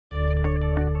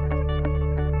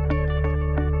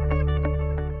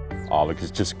Oh look,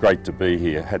 it's just great to be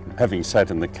here. Having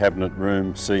sat in the cabinet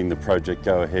room, seeing the project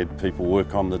go ahead, people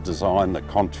work on the design, the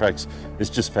contracts, it's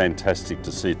just fantastic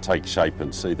to see it take shape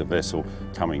and see the vessel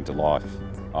coming to life.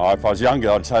 Oh, if I was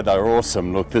younger, I'd say they're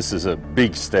awesome. Look, this is a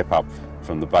big step up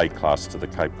from the Bay class to the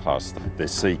Cape class. Their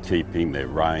sea keeping, their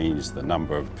range, the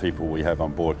number of people we have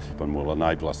on board, and will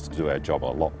enable us to do our job a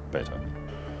lot better.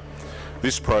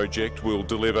 This project will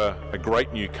deliver a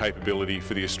great new capability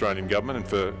for the Australian Government and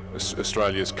for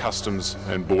Australia's Customs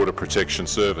and Border Protection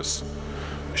Service.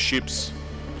 Ships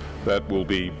that will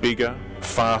be bigger,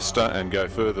 faster and go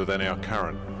further than our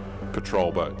current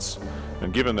patrol boats.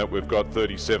 And given that we've got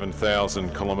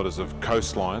 37,000 kilometres of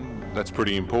coastline, that's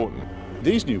pretty important.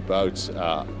 These new boats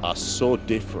are so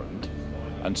different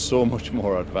and so much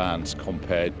more advanced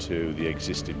compared to the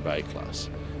existing Bay class.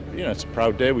 You know, it's a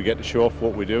proud day. We get to show off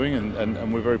what we're doing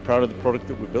and we're very proud of the product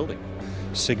that we're building.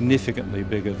 Significantly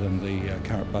bigger than the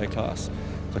current Bay class.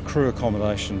 The crew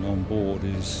accommodation on board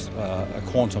is a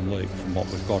quantum leap from what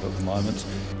we've got at the moment.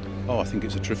 Oh, I think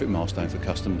it's a terrific milestone for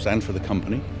Customs and for the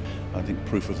company. I think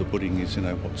proof of the pudding is,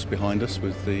 what's behind us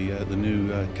with the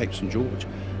new Cape St George.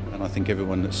 And I think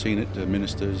everyone that's seen it, the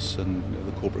ministers and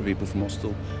the corporate people from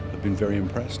Austell, have been very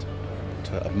impressed. It's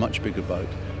a much bigger boat,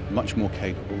 much more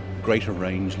capable, greater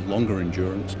range, longer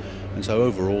endurance, and so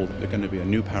overall they're going to be a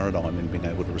new paradigm in being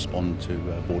able to respond to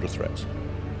border threats.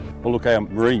 Well look, our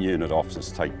Marine Unit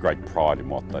officers take great pride in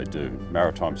what they do.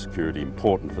 Maritime security,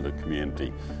 important for the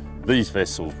community. These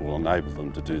vessels will enable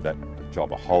them to do that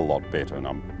job a whole lot better, and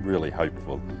I'm really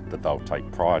hopeful that they'll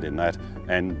take pride in that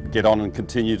and get on and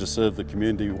continue to serve the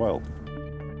community well.